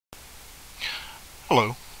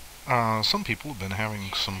Hello. Some people have been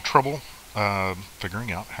having some trouble figuring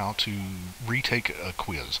out how to retake a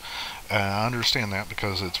quiz. I understand that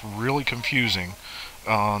because it's really confusing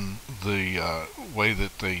on the way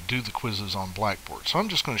that they do the quizzes on Blackboard. So I'm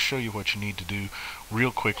just going to show you what you need to do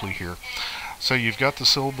real quickly here. So you've got the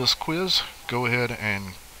syllabus quiz. Go ahead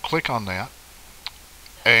and click on that,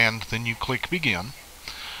 and then you click Begin.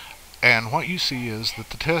 And what you see is that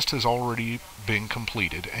the test has already been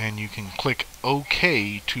completed, and you can click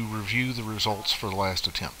OK to review the results for the last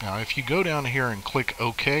attempt. Now if you go down here and click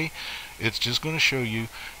OK, it's just going to show you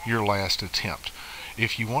your last attempt.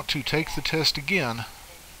 If you want to take the test again,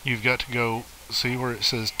 you've got to go see where it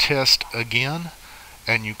says Test Again,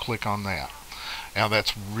 and you click on that. Now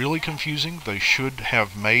that's really confusing. They should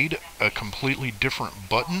have made a completely different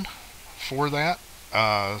button for that.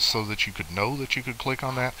 So that you could know that you could click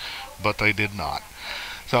on that, but they did not.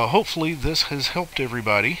 So hopefully this has helped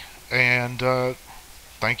everybody, and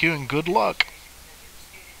thank you and good luck.